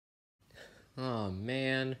Oh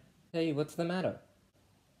man. Hey, what's the matter?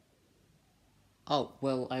 Oh,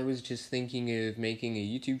 well, I was just thinking of making a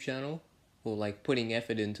YouTube channel, or like putting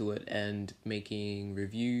effort into it and making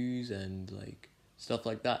reviews and like stuff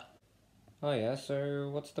like that. Oh yeah, so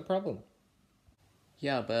what's the problem?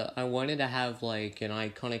 Yeah, but I wanted to have like an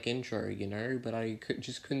iconic intro, but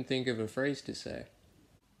just couldn't think of a phrase to say.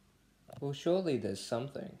 Well, surely there's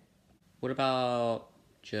something. What about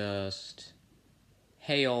just,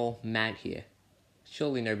 hey all, Matt here?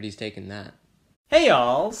 Surely nobody's taken that. Hey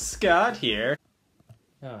all, Scott here.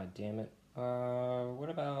 Ah, damn it. What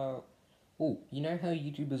about... Oh, you know how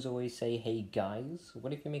YouTubers always say, hey guys?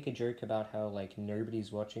 What if you make a joke about how, like,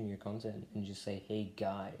 nobody's watching your content and just say, hey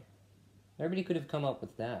guy? Nobody could have come up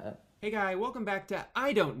with that. Hey guy, welcome back to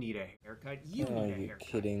I Don't Need a Haircut, You Oh, Need a you're Haircut.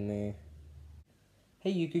 kidding me.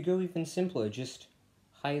 Hey, you could go even simpler, just,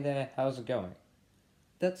 hi there, how's it going?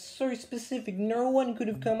 That's so specific, no one could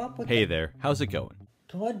have come up with that. Hey there, how's it going?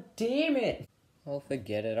 God damn it! I'll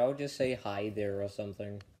forget it, I'll just say hi there or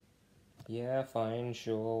something. Yeah, fine,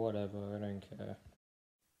 sure, whatever, I don't care.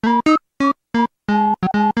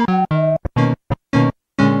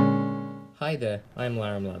 Hi there, I'm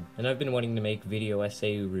Laramlab, and I've been wanting to make video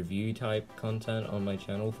essay review type content on my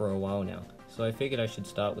channel for a while now, so I figured I should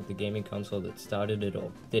start with the gaming console that started it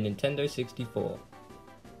all, the Nintendo 64.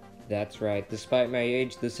 That's right, despite my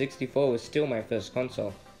age, the 64 was still my first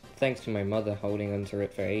console, thanks to my mother holding onto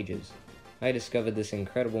it for ages. I discovered this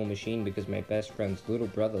incredible machine because my best friend's little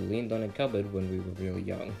brother leaned on a cupboard when we were really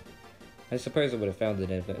young. I suppose I would have found it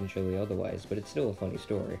eventually otherwise, but it's still a funny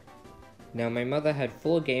story. Now, my mother had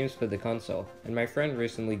 4 games for the console, and my friend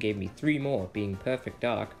recently gave me 3 more, being Perfect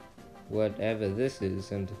Dark, whatever this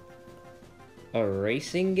is, and a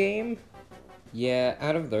racing game? Yeah,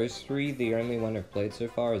 out of those 3, the only one I've played so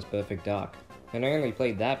far is Perfect Dark, and I only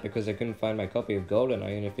played that because I couldn't find my copy of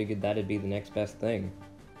GoldenEye and I figured that'd be the next best thing.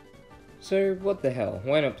 So, what the hell,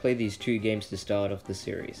 why not play these 2 games to start off the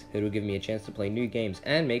series? It'll give me a chance to play new games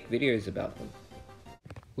and make videos about them.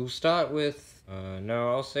 We'll start with...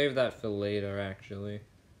 no, I'll save that for later, actually.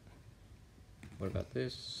 What about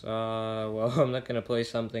this? Well, I'm not gonna play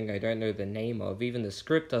something I don't know the name of. Even the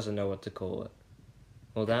script doesn't know what to call it.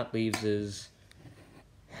 All that leaves is...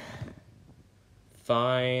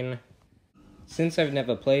 fine. Since I've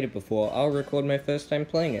never played it before, I'll record my first time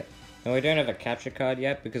playing it. Now, I don't have a capture card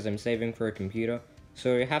yet because I'm saving for a computer,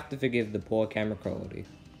 so you have to forgive the poor camera quality.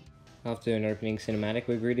 After an opening cinematic,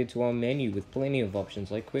 we're greeted to our menu with plenty of options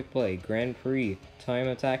like Quick Play, Grand Prix, Time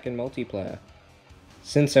Attack, and Multiplayer.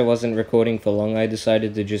 Since I wasn't recording for long, I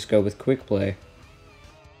decided to just go with Quick Play.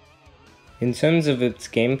 In terms of its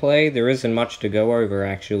gameplay, there isn't much to go over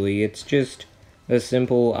actually, it's just a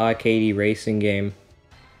simple arcadey racing game.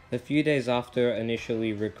 A few days after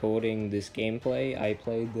initially recording this gameplay, I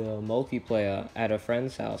played the multiplayer at a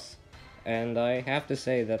friend's house, and I have to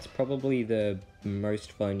say that's probably the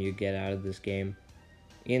most fun you get out of this game.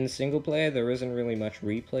 In single player, there isn't really much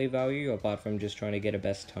replay value apart from just trying to get a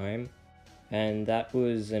best time, and that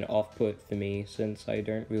was an off-put for me since I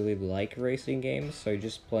don't really like racing games, so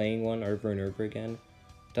just playing one over and over again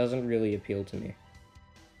doesn't really appeal to me.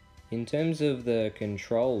 In terms of the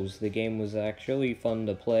controls, the game was actually fun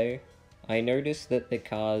to play. I noticed that the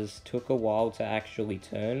cars took a while to actually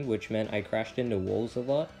turn, which meant I crashed into walls a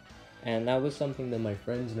lot, and that was something that my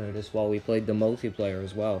friends noticed while we played the multiplayer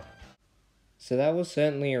as well. So that was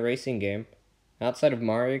certainly a racing game. Outside of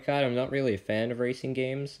Mario Kart, I'm not really a fan of racing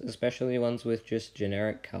games, especially ones with just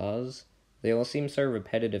generic cars. They all seem so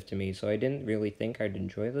repetitive to me, so I didn't really think I'd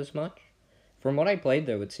enjoy this much. From what I played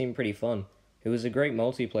though, it seemed pretty fun. It was a great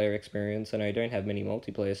multiplayer experience, and I don't have many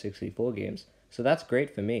multiplayer 64 games, so that's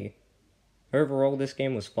great for me. Overall, this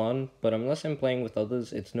game was fun, but unless I'm playing with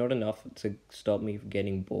others, it's not enough to stop me from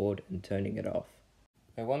getting bored and turning it off.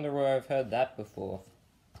 I wonder where I've heard that before.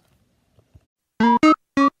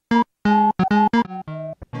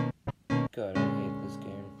 God, I hate this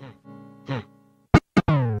game.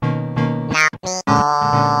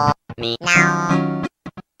 Me now.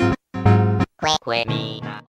 Quick me now.